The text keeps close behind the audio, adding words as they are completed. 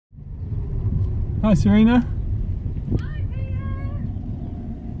Hi Serena. Hi Peter.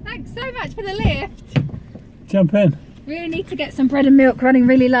 Thanks so much for the lift. Jump in. Really need to get some bread and milk running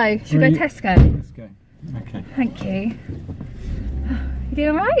really low. Should we go Tesco? Let's go. Okay. Thank you. You doing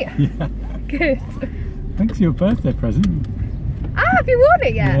alright? Yeah. Good. Thanks for your birthday present. Ah, have you worn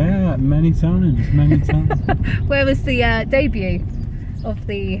it yet? Yeah, many times, many times. Where was the debut of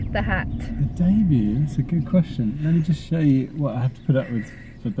the hat? The debut? That's a good question. Let me just show you what I have to put up with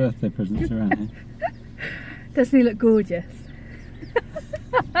for birthday presents around here. Doesn't he look gorgeous?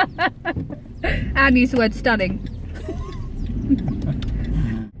 And use the word stunning.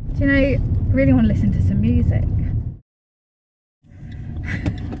 Do you know, I really want to listen to some music.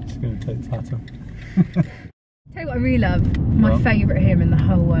 Just going to take the hat off. Tell you what I really love, my favourite hymn in the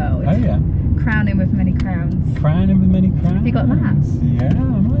whole world. Oh yeah. Crowning with Many Crowns. Crowning with Many Crowns? You got that? Yeah,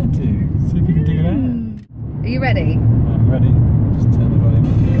 I might do. See if you can dig it out. Are you ready? I'm ready. Just turn the volume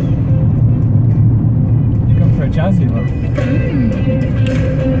up. You've gone for a jazzy one.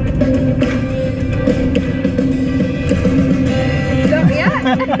 Not yet?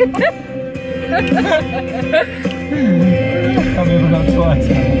 Can't believe I've done twice.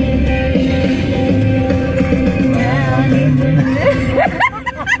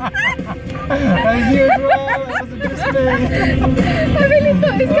 Thank you as well. That wasn't just me. I really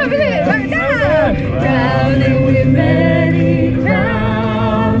thought it was coming in right now. Crowning with many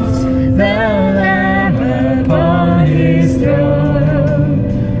crowns, the Lamb upon his throne.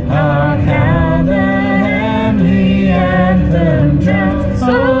 Hark how the heavenly anthem drowns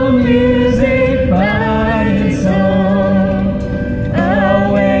all music but its song.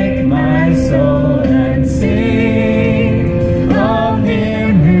 Awake my soul and sing of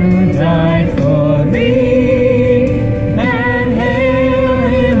him who died for thee, and hail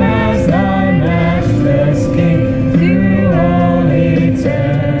him as thy matchless King through all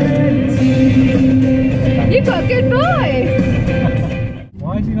eternity. You've got a good voice.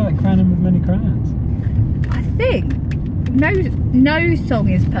 Why do you like Crowning with Many Crowns? I think no song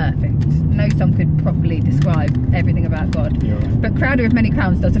is perfect. No song could properly describe everything about God. You're right. But Crowder with Many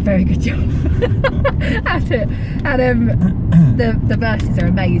Crowns does a very good job at it. And the verses are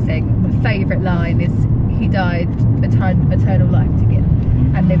amazing. My favourite line is, he died eternal life to give,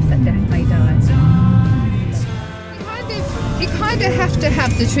 and lives that death may die. You kind of have to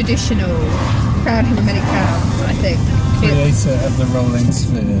have the traditional Crown him with Many Crowns, I think. Creator of the rolling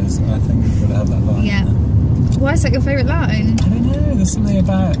spheres. I think you've got to have that line. Yeah. Why is that your favourite line? I don't know, there's something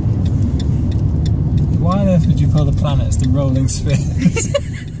about... Why on earth would you call the planets the rolling spheres?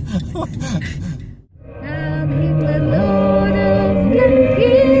 Him the Lord of the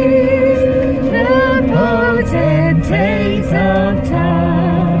years, the potentate of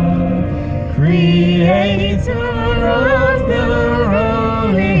time, creator of the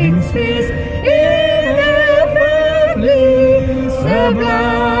rolling spheres, ineffably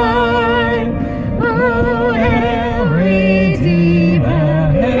sublime. Oh, hail,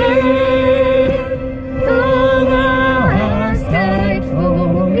 Redeemer, hail, for thou hast died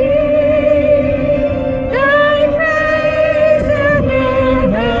for me. Thy praise shall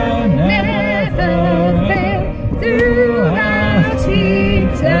never, never fail throughout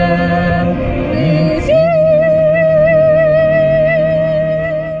eternity.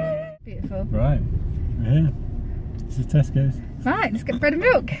 Beautiful. Right, we're here. This is Tesco's. Right, let's get bread and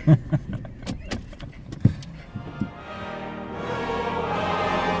milk.